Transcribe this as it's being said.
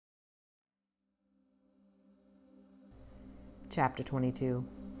Chapter 22.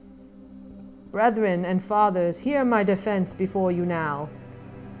 Brethren and fathers, hear my defense before you now.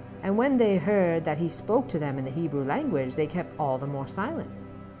 And when they heard that he spoke to them in the Hebrew language, they kept all the more silent.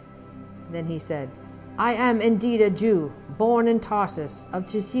 Then he said, I am indeed a Jew, born in Tarsus of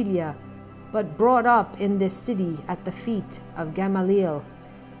Cilicia, but brought up in this city at the feet of Gamaliel,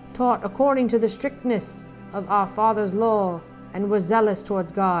 taught according to the strictness of our father's law, and was zealous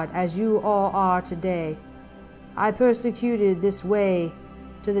towards God, as you all are today. I persecuted this way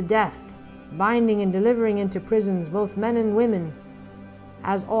to the death, binding and delivering into prisons both men and women,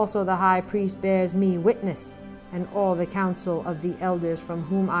 as also the high priest bears me witness, and all the council of the elders, from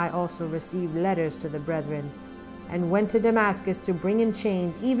whom I also received letters to the brethren, and went to Damascus to bring in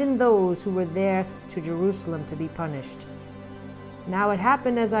chains even those who were there to Jerusalem to be punished. Now it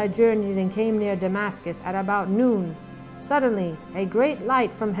happened as I journeyed and came near Damascus at about noon, suddenly a great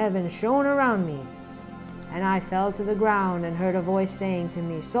light from heaven shone around me, and I fell to the ground and heard a voice saying to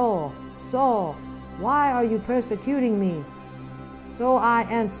me, Saul, Saul, why are you persecuting me? So I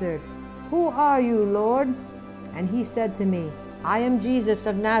answered, Who are you, Lord? And he said to me, I am Jesus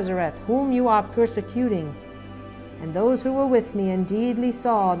of Nazareth, whom you are persecuting. And those who were with me indeedly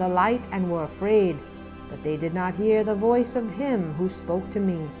saw the light and were afraid, but they did not hear the voice of him who spoke to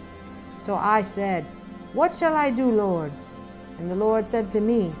me. So I said, What shall I do, Lord? And the Lord said to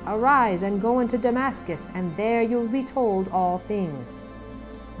me, Arise and go into Damascus, and there you will be told all things,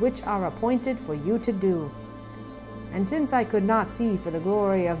 which are appointed for you to do. And since I could not see for the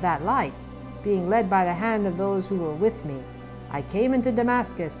glory of that light, being led by the hand of those who were with me, I came into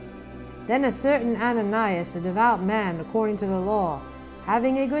Damascus. Then a certain Ananias, a devout man according to the law,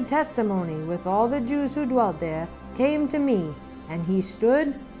 having a good testimony with all the Jews who dwelt there, came to me, and he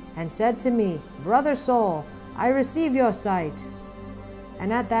stood and said to me, Brother Saul, I receive your sight.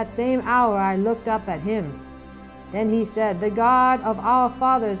 And at that same hour I looked up at him. Then he said, The God of our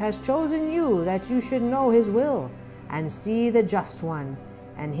fathers has chosen you, that you should know his will, and see the just one,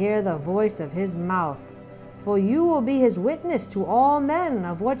 and hear the voice of his mouth. For you will be his witness to all men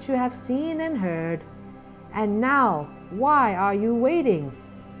of what you have seen and heard. And now, why are you waiting?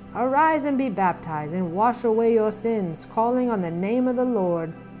 Arise and be baptized, and wash away your sins, calling on the name of the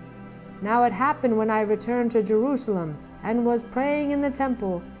Lord. Now it happened when I returned to Jerusalem, and was praying in the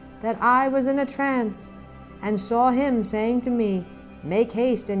temple, that I was in a trance, and saw him saying to me, Make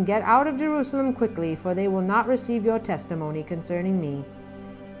haste and get out of Jerusalem quickly, for they will not receive your testimony concerning me.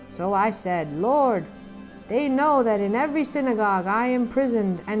 So I said, Lord, they know that in every synagogue I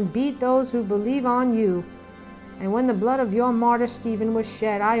imprisoned and beat those who believe on you. And when the blood of your martyr Stephen was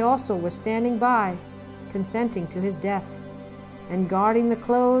shed, I also was standing by, consenting to his death, and guarding the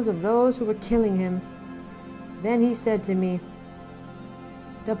clothes of those who were killing him. Then he said to me,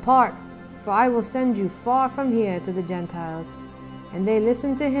 Depart, for I will send you far from here to the Gentiles. And they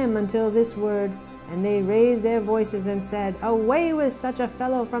listened to him until this word, and they raised their voices and said, Away with such a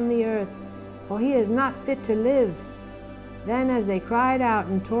fellow from the earth, for he is not fit to live. Then as they cried out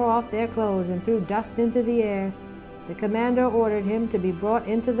and tore off their clothes and threw dust into the air, the commander ordered him to be brought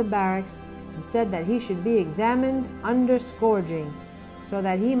into the barracks, and said that he should be examined under scourging, so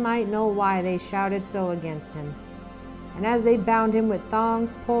that he might know why they shouted so against him. And as they bound him with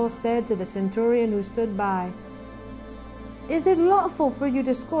thongs, Paul said to the centurion who stood by, Is it lawful for you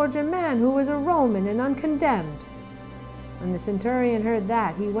to scourge a man who is a Roman and uncondemned? When the centurion heard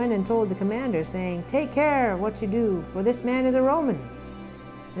that, he went and told the commander, saying, Take care what you do, for this man is a Roman.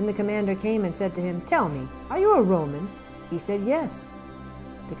 Then the commander came and said to him, Tell me, are you a Roman? He said, Yes.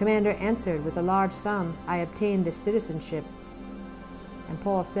 The commander answered, With a large sum I obtained this citizenship. And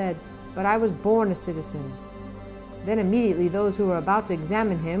Paul said, But I was born a citizen. Then immediately those who were about to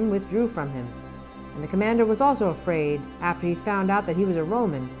examine him withdrew from him. And the commander was also afraid, after he found out that he was a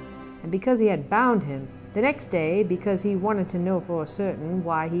Roman. And because he had bound him, the next day, because he wanted to know for certain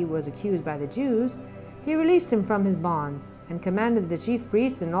why he was accused by the Jews, he released him from his bonds, and commanded the chief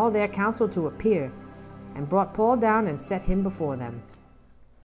priests and all their council to appear, and brought Paul down and set him before them.